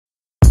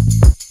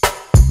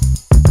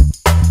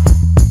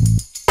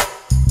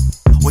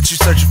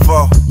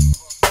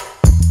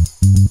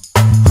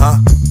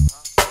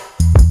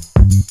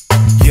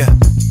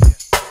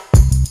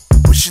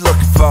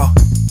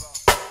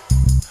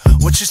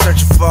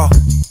fall.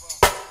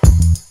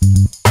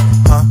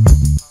 Huh?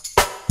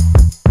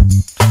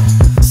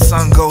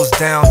 Sun goes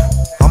down,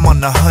 I'm on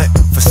the hunt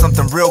for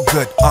something real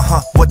good.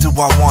 What do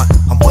I want?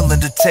 I'm willing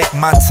to take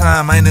my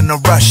time, I ain't in a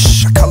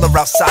rush. I color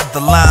outside the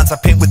lines, I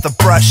paint with a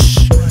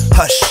brush.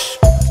 Hush,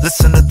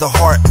 listen to the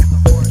heart.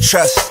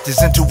 Trust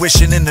is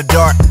intuition in the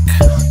dark.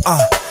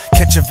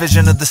 Catch a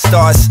vision of the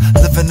stars,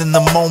 living in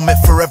the moment,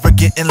 forever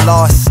getting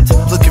lost.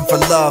 Looking for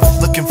love,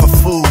 looking for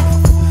food,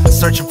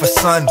 searching for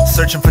sun,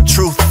 searching for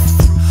truth.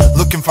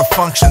 Looking for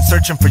function,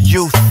 searching for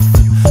youth.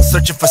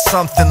 Searching for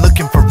something,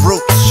 looking for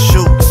roots,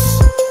 shoots.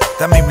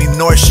 That made me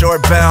North Shore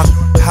bound.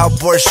 How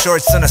board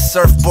shorts and a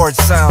surfboard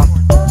sound.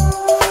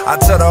 I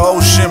tell the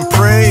ocean,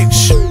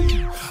 preach.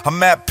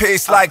 I'm at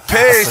peace like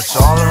peace. I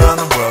search all around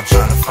the world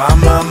trying to find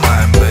my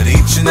mind, but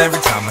each and every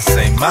time I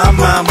say my,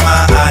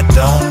 I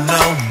don't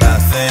know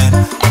nothing.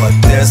 But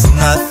there's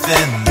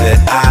nothing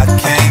that I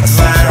can't learn. I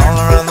search all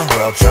around the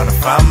world trying to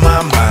find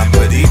my mind,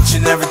 but each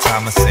and every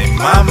time I say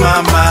my,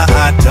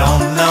 I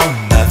don't know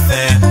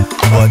nothing.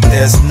 But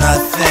there's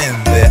nothing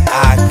that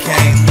I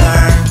can't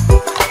learn.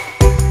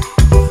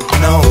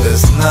 No,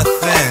 there's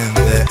nothing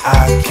that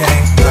I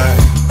can't learn.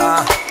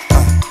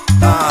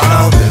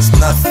 No, there's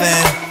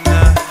nothing.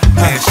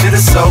 Man, shit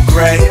is so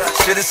great,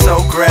 shit is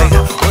so great.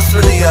 What's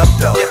really up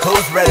though?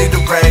 Who's ready to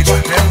rage?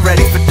 Been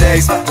ready for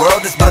days, the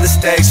world is but a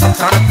stage. So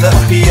turn up the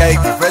PA,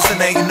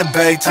 resonate in the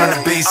bay, turn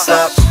the beats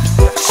up.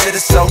 Shit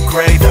is so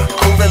great,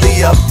 who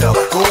really up though?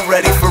 Who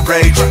ready for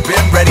rage?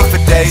 Been ready for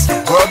days,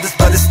 the world is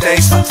but a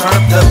stage. So turn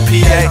up the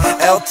PA,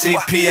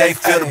 LTPA,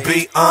 feel the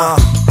beat,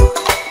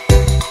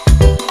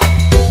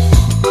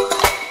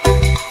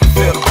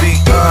 feel the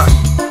beat,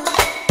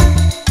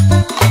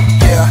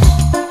 yeah.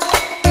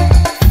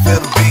 Feel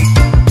the beat.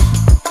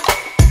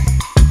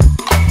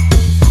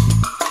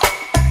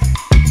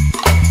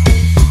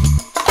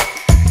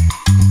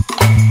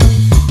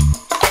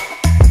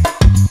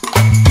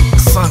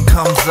 Sun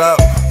comes up,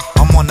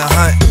 I'm on the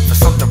hunt for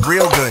something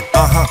real good.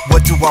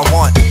 What do I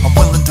want? I'm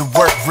willing to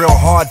work real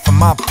hard for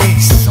my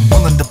peace. I'm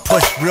willing to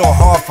push real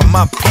hard for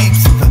my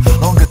peeps. The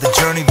longer the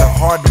journey, the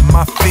harder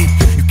my feet.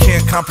 You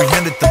can't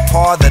comprehend it, the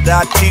part that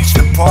I teach.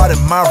 The part of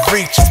my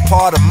reach is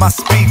part of my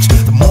speech.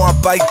 The more I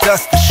bite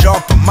dust, the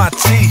sharper my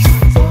teeth.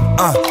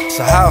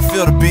 So how I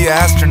feel to be an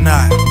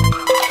astronaut?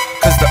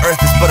 Cause the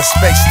earth is but a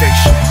space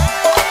station.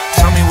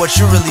 Tell me what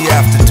you really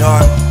after,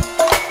 dog.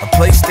 A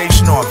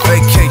PlayStation or a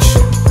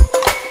vacation?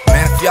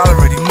 Man, if y'all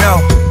already know,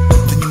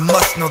 then you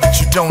must know that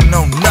you don't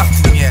know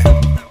nothing yet.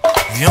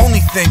 The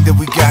only thing that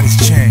we got is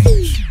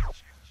change.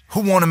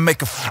 Who wanna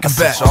make a fucking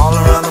bet? I search all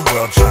around the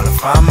world trying to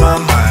find my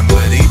mind,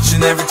 but each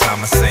and every time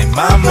I say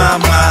my,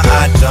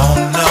 I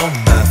don't know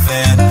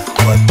nothing.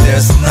 But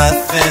there's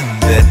nothing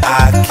that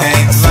I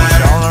can't learn. I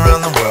search all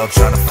around the world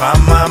trying to find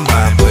my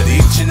mind, but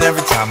each and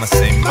every time I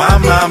say my,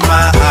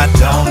 I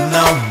don't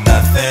know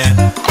nothing.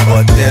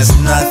 But there's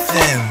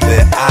nothing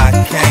that I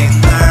can't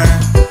learn.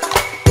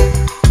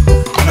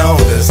 No,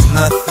 there's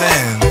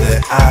nothing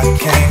that I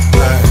can't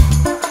learn.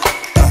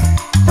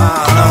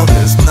 No,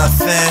 there's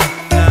nothing.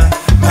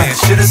 Man,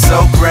 shit is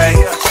so great,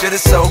 shit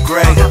is so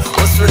great.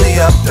 What's really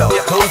up though?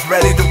 Who's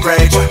ready to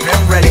rage?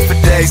 Been ready for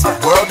days, the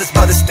world is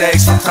but a stage.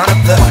 So turn up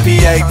the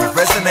PA,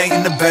 resonate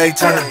in the bay,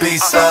 turn the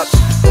beats up.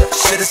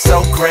 Shit is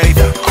so great,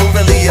 who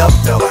really up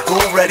though? Who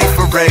ready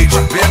for rage?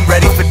 Been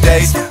ready for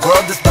days, the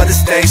world is but a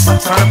stage. So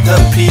turn up the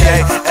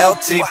PA,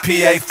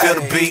 LTPA, feel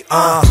the beat,